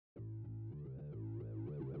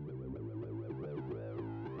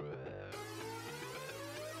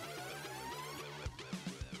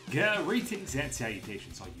Greetings and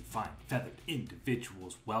salutations, all you fine feathered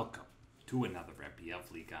individuals. Welcome to another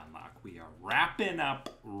FBL League Unlock. We are wrapping up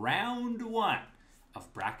round one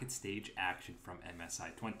of bracket stage action from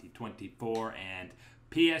MSI 2024 and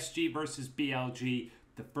PSG versus BLG,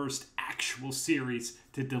 the first actual series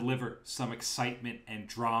to deliver some excitement and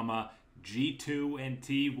drama. G2 and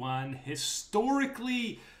T1,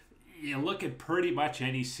 historically, you look at pretty much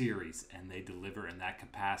any series and they deliver in that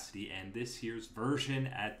capacity, and this year's version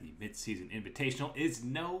at the mid-season invitational is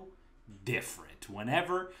no different.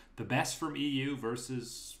 Whenever the best from EU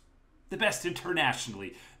versus the best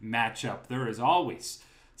internationally match up, there is always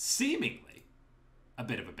seemingly a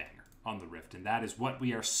bit of a banger on the Rift, and that is what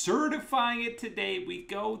we are certifying it today. We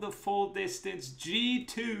go the full distance,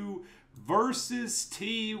 G2 versus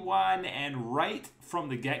T1, and right from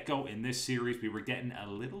the get-go in this series, we were getting a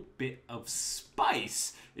little bit of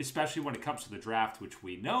spice, especially when it comes to the draft, which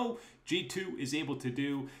we know G2 is able to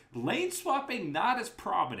do. Lane swapping not as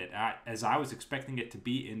prominent as I was expecting it to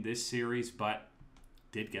be in this series, but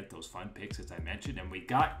did get those fun picks, as I mentioned, and we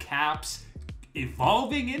got Caps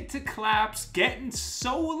evolving into Claps, getting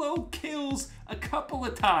solo kills a couple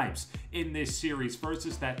of times in this series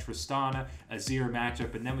versus that Tristana Azir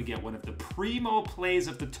matchup. And then we get one of the primo plays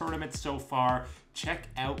of the tournament so far. Check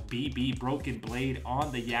out BB Broken Blade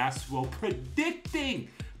on the Yasuo, predicting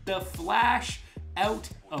the flash out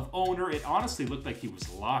of Owner. It honestly looked like he was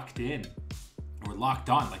locked in, or locked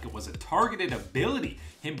on, like it was a targeted ability,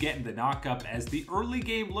 him getting the knock-up, as the early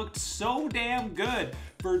game looked so damn good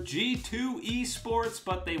for G2 eSports,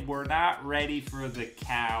 but they were not ready for the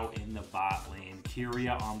cow in the bot lane.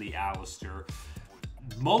 Kyria on the Alistair,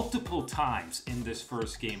 multiple times in this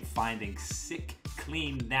first game, finding sick,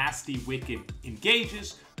 clean, nasty, wicked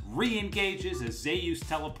engages, re-engages as Zeus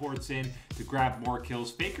teleports in to grab more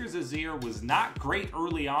kills. Faker's Azir was not great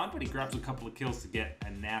early on, but he grabs a couple of kills to get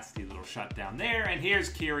a nasty little shutdown there. And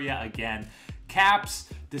here's Kyria again. Caps,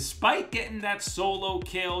 despite getting that solo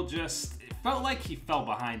kill, just it felt like he fell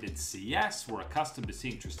behind in CS. We're accustomed to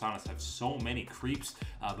seeing Tristanas have so many creeps,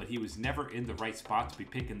 but he was never in the right spot to be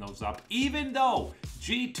picking those up, even though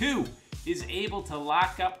G2 is able to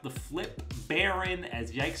lock up the flip Baron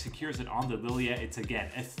as Yike secures it on the Lilia. It's again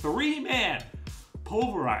a three-man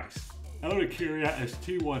pulverized out of Kyria as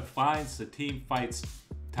T1 finds the team fights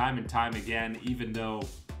time and time again, even though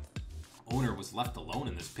Owner was left alone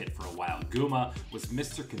in this pit for a while. Guma was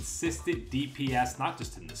Mr. Consistent DPS, not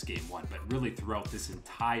just in this game one, but really throughout this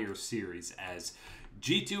entire series, as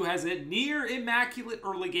G2 has a near immaculate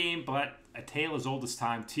early game, but a tale as old as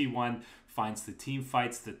time. T1 finds the team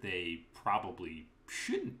fights that they probably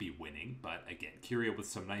shouldn't be winning, but again, Kyria with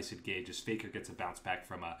some nice engages. Faker gets a bounce back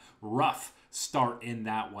from a rough start in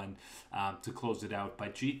that one to close it out.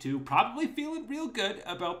 But G2 probably feeling real good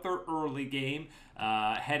about their early game,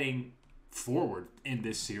 heading forward in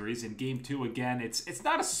this series. In game two, again, it's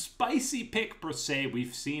not a spicy pick per se.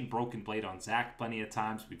 We've seen Broken Blade on Zac plenty of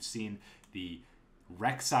times. We've seen the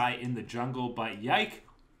Rek'Sai in the jungle, but Yike,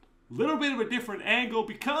 a little bit of a different angle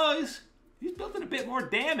because he's building a bit more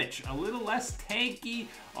damage, a little less tanky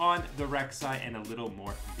on the Rek'Sai and a little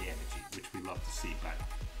more damagey, which we love to see. But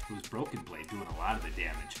it was Broken Blade doing a lot of the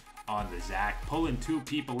damage on the Zac, pulling two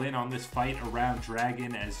people in on this fight around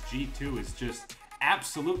Dragon, as G2 is just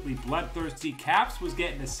absolutely bloodthirsty. Caps was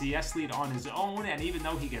getting a CS lead on his own, and even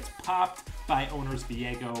though he gets popped by Owner's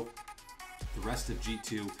Viego, the rest of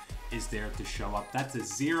G2 is there to show up. That's a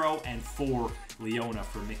 0-4 Leona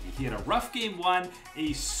for Mickey. He had a rough game one,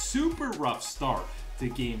 a super rough start to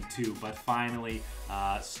game two, but finally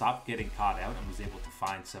stopped getting caught out and was able to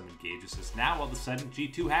find some engages. As now all of a sudden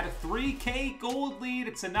G2 had a 3K gold lead.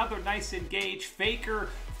 It's another nice engage. Faker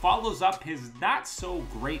follows up his not so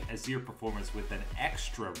great Azir performance with an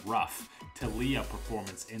extra rough Talia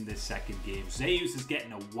performance in this second game. Zeus is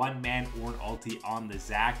getting a one-man Ornn ulti on the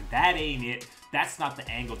Zac. That ain't it. That's not the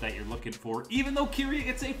angle that you're looking for. Even though Kyria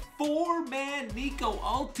gets a four-man Nico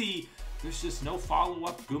ulti, there's just no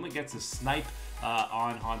follow-up. Guma gets a snipe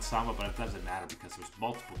on Hansama, but it doesn't matter because there's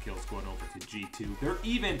multiple kills going over to G2. They're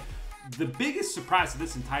even, the biggest surprise of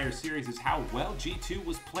this entire series is how well G2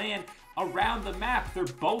 was playing around the map. They're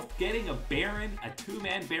both getting a Baron, a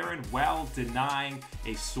two-man Baron, while denying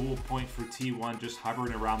a soul point for T1, just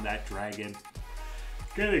hovering around that Dragon.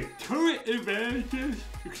 Getting turret advantages,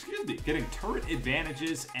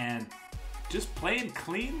 and just playing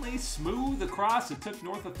cleanly, smooth across. It took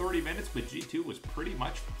north of 30 minutes, but G2 was pretty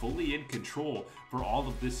much fully in control for all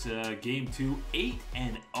of this game two.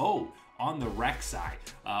 8-0 on the Rek'Sai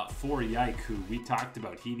for Yike, who we talked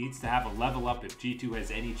about. He needs to have a level up if G2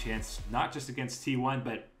 has any chance, not just against T1,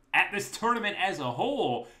 but at this tournament as a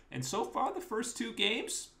whole. And so far, the first two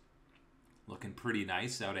games, Looking pretty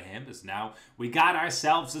nice out of him, as now we got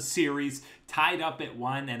ourselves a series tied up at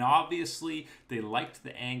 1, and obviously they liked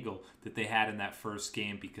the angle that they had in that first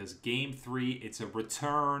game, because game 3, it's a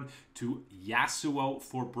return to Yasuo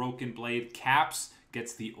for Broken Blade. Caps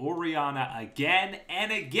gets the Orianna again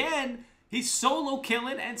and again. He's solo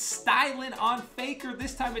killing and styling on Faker.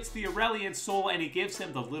 This time it's the Aurelion Soul, and he gives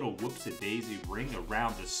him the little whoops-a-daisy ring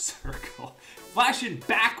around the circle. Flashing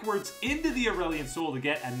backwards into the Aurelion Soul to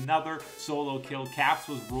get another solo kill. Caps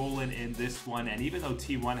was rolling in this one, and even though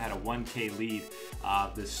T1 had a 1K lead,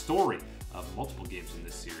 the story of multiple games in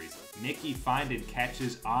this series, Mickey finding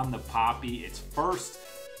catches on the Poppy. It's first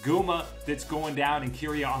Guma that's going down, and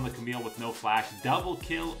Kyria on the Camille with no flash. Double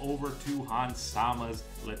kill over to Hansama's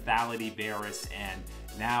Lethality Varus, and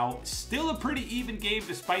now still a pretty even game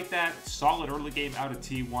despite that solid early game out of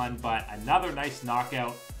T1, but another nice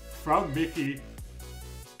knockout from Mickey.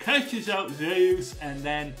 Catches out Zeus, and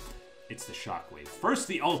then it's the Shockwave. First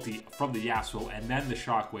the ulti from the Yasuo, and then the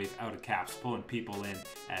Shockwave out of Caps, pulling people in,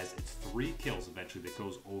 as it's 3 kills eventually that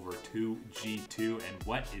goes over to G2. And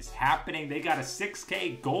what is happening? They got a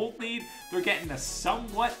 6K gold lead. They're getting a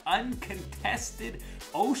somewhat uncontested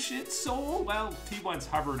Ocean Soul. Well, T1's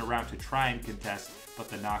hovering around to try and contest, but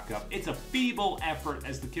the knockup, it's a feeble effort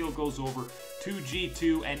as the kill goes over to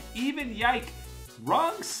G2. And even Yike,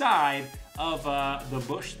 wrong side of the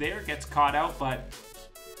bush there, gets caught out, but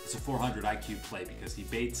it's a 400 IQ play because he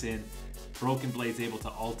baits in. Broken Blade's able to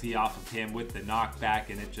ulti off of him with the knockback,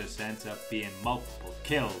 and it just ends up being multiple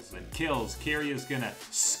kills and kills. Kyria's gonna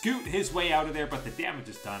scoot his way out of there, but the damage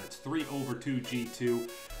is done. It's 3 over 2 G2.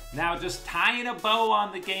 Now just tying a bow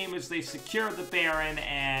on the game as they secure the Baron,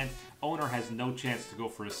 and Owner has no chance to go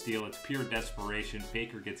for a steal. It's pure desperation.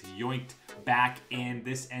 Faker gets yoinked back in.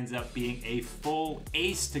 This ends up being a full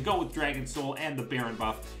ace to go with Dragon Soul and the Baron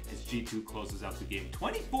buff as G2 closes out the game.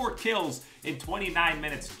 24 kills in 29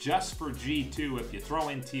 minutes just for G2. If you throw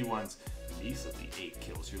in T1's easily 8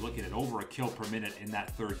 kills, you're looking at over a kill per minute in that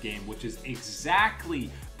third game, which is exactly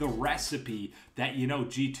the recipe that you know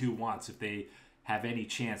G2 wants if they have any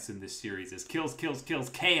chance in this series. As kills, kills, kills,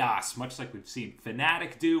 chaos, much like we've seen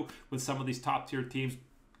Fnatic do with some of these top tier teams.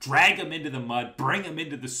 Drag them into the mud, bring them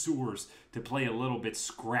into the sewers to play a little bit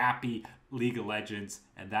scrappy League of Legends,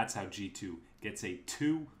 and that's how G2 gets a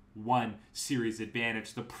 2-1 series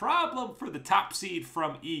advantage. The problem for the top seed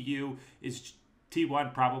from EU is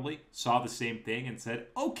T1 probably saw the same thing and said,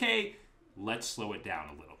 okay, let's slow it down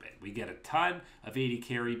a little bit. We get a ton of 80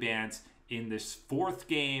 carry bans in this fourth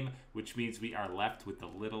game, which means we are left with the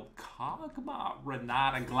little Kog'Maw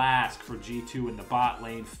Renata Glass for G2 in the bot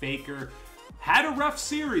lane. Faker had a rough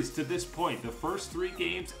series to this point. The first 3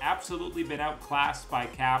 games absolutely been outclassed by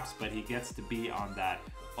Caps, but he gets to be on that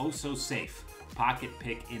oh-so-safe pocket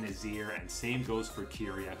pick in his ear, and same goes for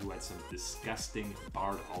Kyria, who had some disgusting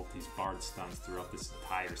Bard ultis, Bard stuns throughout this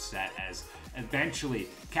entire set, as eventually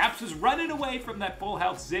Caps was running away from that full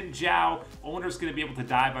health Xin Zhao. Owner's going to be able to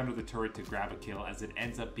dive under the turret to grab a kill, as it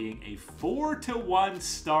ends up being a 4-1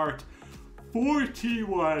 start for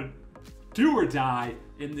T1. Do or die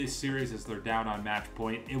in this series as they're down on match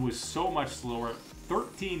point. It was so much slower.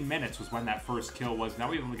 13 minutes was when that first kill was. Now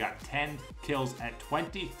we've only got 10 kills at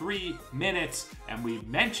 23 minutes. And we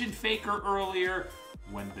mentioned Faker earlier.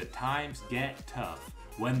 When the times get tough,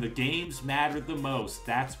 when the games matter the most,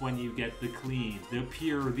 that's when you get the clean, the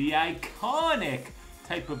pure, the iconic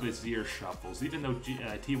type of Azir shuffles. Even though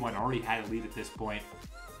T1 already had a lead at this point,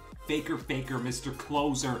 Faker, Mr.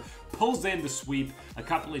 Closer, pulls in the sweep. A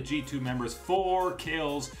couple of G2 members, 4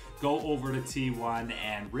 kills, go over to T1,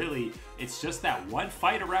 and really, it's just that one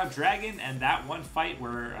fight around Dragon, and that one fight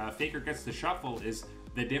where Faker gets the shuffle is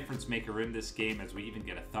the difference maker in this game, as we even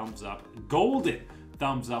get a thumbs up. Golden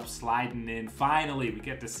thumbs up sliding in. Finally, we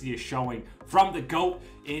get to see a showing from the GOAT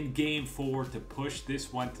in Game 4 to push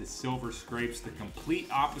this one to Silver Scrapes, the complete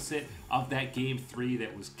opposite of that Game 3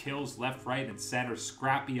 that was kills left, right, and center,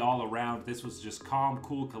 scrappy all around. This was just calm,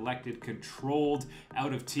 cool, collected, controlled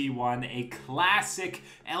out of T1. A classic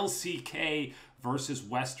LCK versus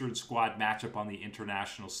Western squad matchup on the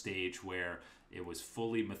international stage where it was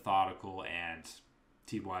fully methodical, and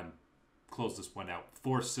T1 close this one out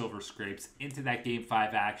for Silver Scrapes into that Game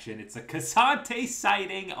 5 action. It's a K'Sante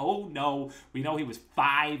sighting. Oh no. We know he was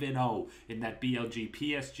 5-0 in that BLG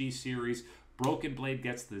PSG series. Broken Blade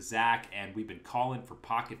gets the Zac, and we've been calling for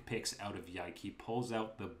pocket picks out of Yike. He pulls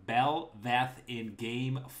out the Bel'Veth in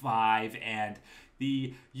Game 5, and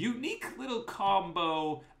the unique little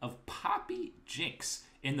combo of Poppy Jinx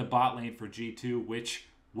in the bot lane for G2, which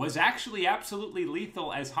was actually absolutely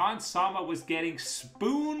lethal as Hans Sama was getting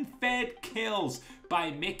spoon-fed kills by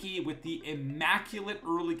Mickey with the immaculate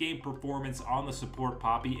early game performance on the support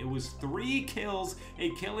Poppy. It was 3 kills,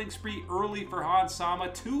 a killing spree early for Hans Sama,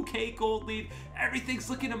 2k gold lead. Everything's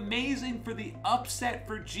looking amazing for the upset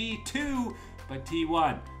for G2, but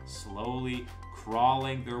T1 slowly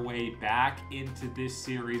crawling their way back into this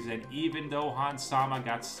series. And even though Hans Sama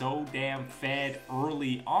got so damn fed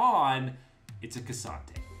early on, it's a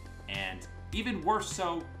Cassante. And even worse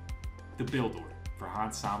so, the build order. For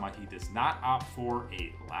Hans Sama, he does not opt for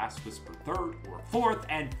a Last Whisper 3rd or 4th,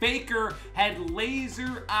 and Faker had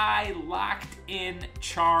laser eye locked in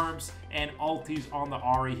charms and ultis on the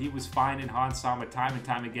Ahri. He was finding Hans Sama time and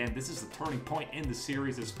time again. This is the turning point in the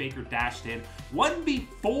series as Faker dashed in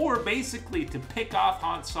 1v4 basically to pick off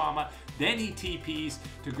Hans Sama. Then he TPs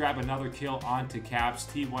to grab another kill onto Caps.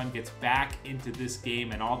 T1 gets back into this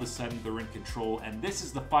game, and all of a sudden they're in control. And this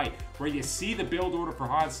is the fight where you see the build order for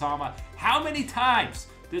Hans Sama. How many times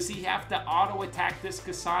does he have to auto-attack this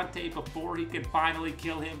Cassante before he can finally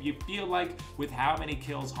kill him? You feel like with how many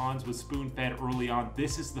kills Hans was spoon-fed early on,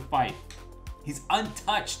 this is the fight. He's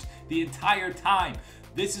untouched the entire time.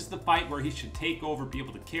 This is the fight where he should take over, be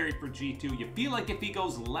able to carry for G2. You feel like if he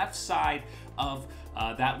goes left side of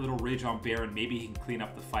that little ridge on Baron, maybe he can clean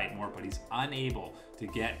up the fight more, but he's unable to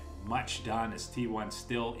get much done as T1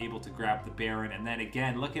 still able to grab the Baron. And then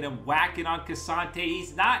again, look at him whacking on Cassante.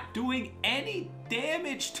 He's not doing any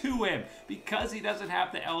damage to him because he doesn't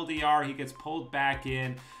have the LDR. He gets pulled back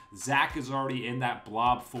in. Zach is already in that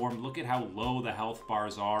blob form. Look at how low the health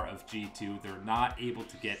bars are of G2. They're not able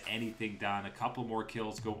to get anything done. A couple more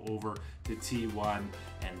kills go over to T1,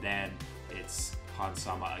 and then it's Hans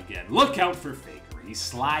Sama again. Look out for Faker. He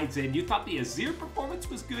slides in. You thought the Azir performance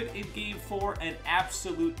was good in Game 4. An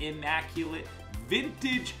absolute immaculate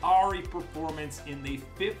vintage Ahri performance in the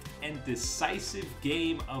 5th and decisive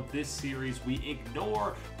game of this series. We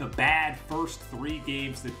ignore the bad first 3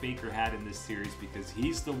 games that Faker had in this series because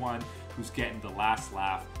he's the one who's getting the last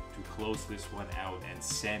laugh to close this one out and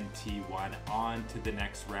send T1 on to the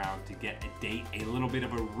next round to get a date, a little bit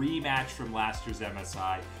of a rematch from last year's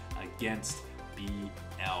MSI against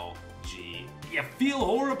BLG. You feel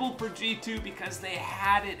horrible for G2 because they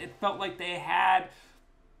had it. It felt like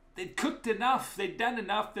they'd cooked enough. They'd done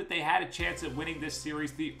enough that they had a chance at winning this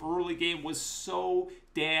series. The early game was so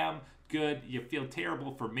damn good. You feel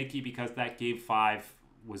terrible for Mickey because that Game 5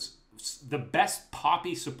 was the best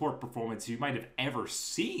Poppy support performance you might have ever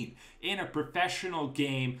seen in a professional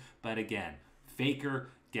game. But again, Faker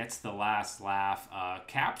gets the last laugh.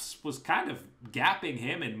 Caps was kind of gapping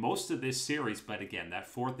him in most of this series. But again, that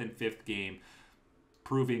 4th and 5th game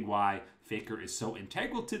proving why Faker is so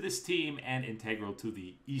integral to this team and integral to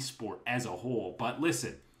the esport as a whole. But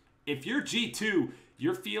listen, if you're G2,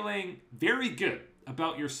 you're feeling very good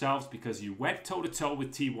about yourselves because you went toe-to-toe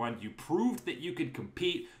with T1. You proved that you could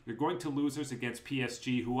compete. You're going to losers against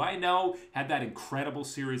PSG, who I know had that incredible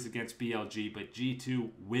series against BLG, but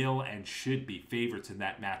G2 will and should be favorites in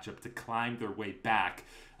that matchup to climb their way back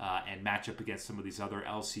and match up against some of these other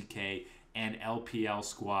LCK and LPL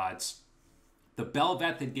squads. The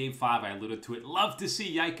Bel'Veth in Game 5, I alluded to it. Love to see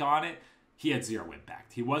Yike on it. He had 0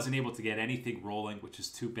 impact. He wasn't able to get anything rolling, which is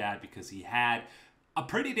too bad because he had a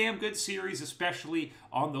pretty damn good series, especially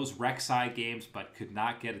on those Rek'Sai games, but could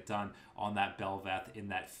not get it done on that Bel'Veth in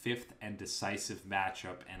that 5th and decisive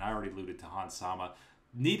matchup. And I already alluded to Hans Sama.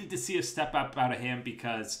 Needed to see a step up out of him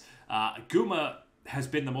because Guma has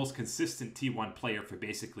been the most consistent T1 player for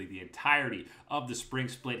basically the entirety of the spring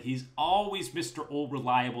split. He's always Mr. Old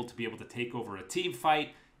Reliable to be able to take over a team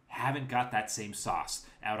fight. Haven't got that same sauce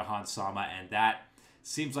out of Hans Sama, and that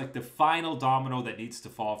seems like the final domino that needs to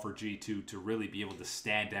fall for G2 to really be able to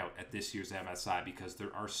stand out at this year's MSI because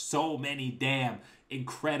there are so many damn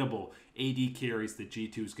incredible AD carries that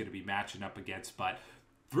G2 is going to be matching up against. But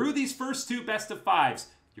through these first 2 best of 5s,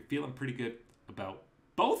 you're feeling pretty good about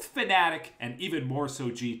both Fnatic and even more so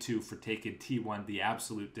G2 for taking T1 the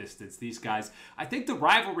absolute distance. These guys, I think the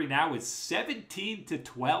rivalry now is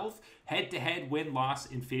 17-12 head-to-head win-loss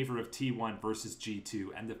in favor of T1 versus G2.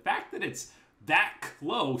 And the fact that it's that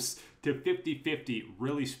close to 50-50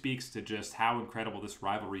 really speaks to just how incredible this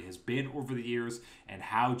rivalry has been over the years and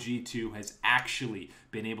how G2 has actually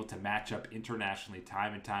been able to match up internationally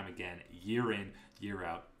time and time again, year in, year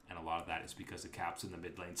out. And a lot of that is because of Caps in the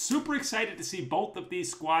mid lane. Super excited to see both of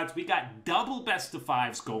these squads. We got double best of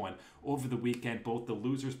 5s going over the weekend, both the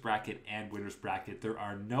losers bracket and winners bracket. There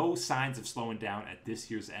are no signs of slowing down at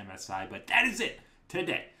this year's MSI, but that is it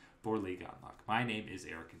today for League Unlock. My name is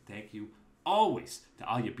Eric, and thank you always to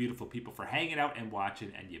all you beautiful people for hanging out and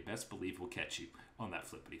watching, and you best believe we'll catch you on that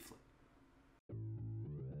flippity flip.